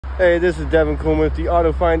Hey, this is Devin Coleman with the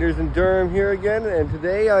Auto Finders in Durham here again, and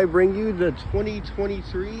today I bring you the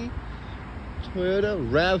 2023 Toyota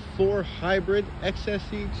RAV4 Hybrid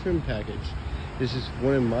XSE trim package. This is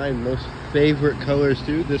one of my most favorite colors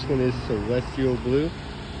too. This one is celestial blue.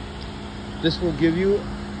 This will give you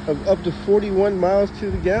up to 41 miles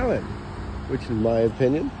to the gallon, which in my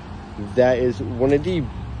opinion, that is one of the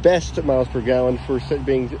best miles per gallon for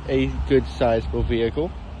being a good sizable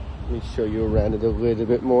vehicle. Let me show you around it a little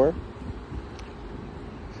bit more.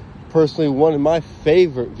 Personally, one of my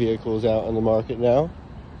favorite vehicles out on the market now.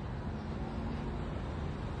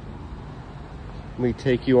 Let me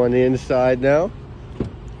take you on the inside now.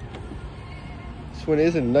 This one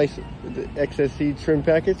is a nice XSE trim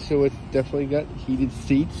package, so it's definitely got heated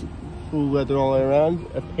seats, full leather all around,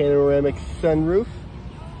 a panoramic sunroof.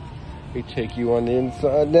 Let me take you on the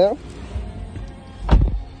inside now.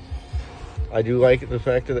 I do like the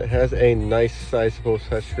fact that it has a nice sizable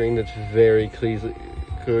touchscreen that's very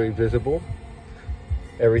clearly visible.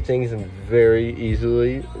 Everything's in very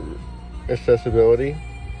easily accessibility.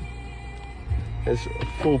 Has a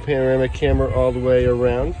full panoramic camera all the way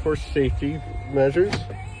around for safety measures.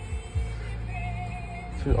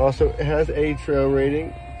 So it also has a trail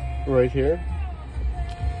rating right here.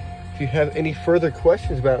 If you have any further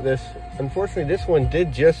questions about this, unfortunately this one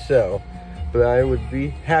did just sell, but I would be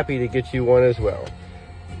happy to get you one as well.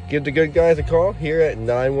 Give the good guys a call here at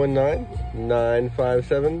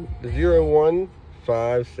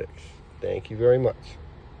 919-957-0156. Thank you very much.